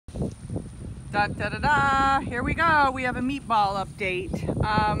Da da da da, here we go. We have a Meatball update.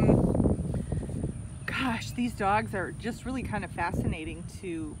 Gosh, these dogs are just really kind of fascinating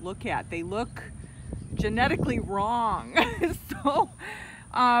to look at. They look genetically wrong. So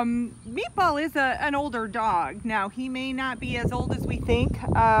Meatball is an older dog. Now, he may not be as old as we think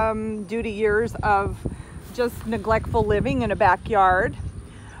due to years of just neglectful living in a backyard,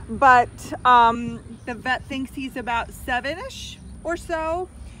 but the vet thinks he's about 7-ish or so.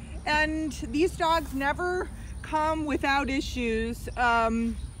 And these dogs never come without issues.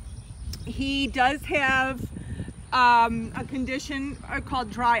 He does have a condition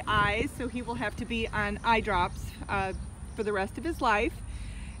called dry eyes, so he will have to be on eye drops for the rest of his life.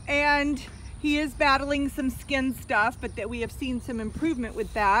 And he is battling some skin stuff, but that we have seen some improvement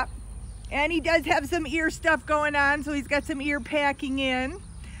with that. And he does have some ear stuff going on, so he's got some ear packing in.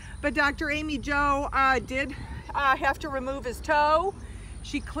 But Dr. Amy Jo did have to remove his toe.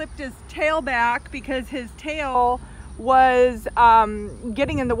 She clipped his tail back because his tail was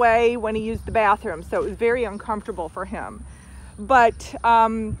getting in the way when he used the bathroom, so it was very uncomfortable for him. But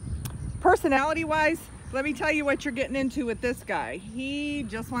personality wise, let me tell you what you're getting into with this guy. He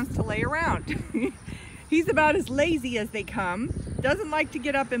just wants to lay around. He's about as lazy as they come, doesn't like to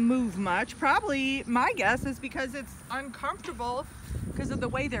get up and move much. Probably, my guess is because it's uncomfortable because of the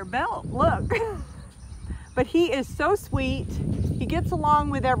way they're built. Look. But he is so sweet. He gets along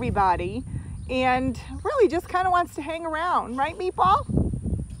with everybody and really just kind of wants to hang around, right, Meatball?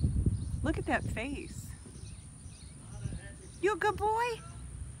 Look at that face. You a good boy?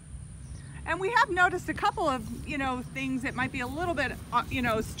 And we have noticed a couple of, things that might be a little bit,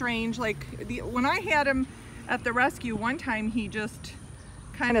 strange. Like when I had him at the rescue, one time he just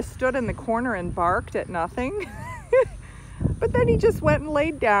kind of stood in the corner and barked at nothing. But then he just went and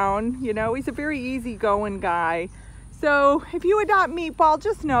laid down. He's a very easygoing guy. So if you adopt Meatball,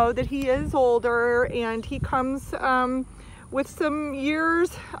 just know that he is older and he comes with some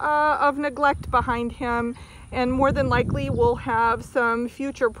years of neglect behind him, and more than likely will have some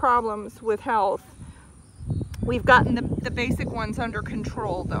future problems with health. We've gotten the basic ones under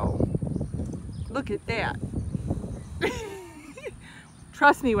control though. Look at that.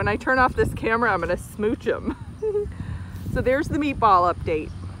 Trust me, when I turn off this camera, I'm gonna smooch him. So there's the Meatball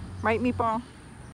update. Right, Meatball?